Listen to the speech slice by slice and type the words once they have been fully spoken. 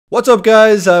What's up,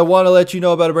 guys? I want to let you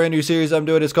know about a brand new series I'm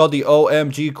doing. It's called the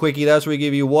OMG Quickie. That's where we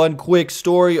give you one quick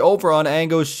story over on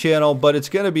Ango's channel, but it's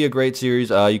going to be a great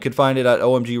series. You can find it at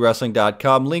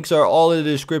omgwrestling.com. Links are all in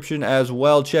the description as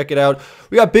well. Check it out.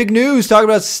 We got big news talking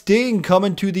about Sting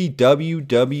coming to the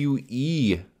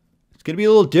WWE. It's going to be a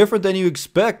little different than you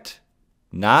expect.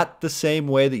 Not the same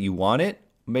way that you want it.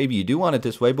 Maybe you do want it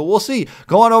this way, but we'll see.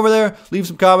 Go on over there. Leave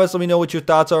some comments. Let me know what your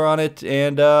thoughts are on it.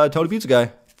 And Tony Pizza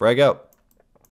Guy, frag out.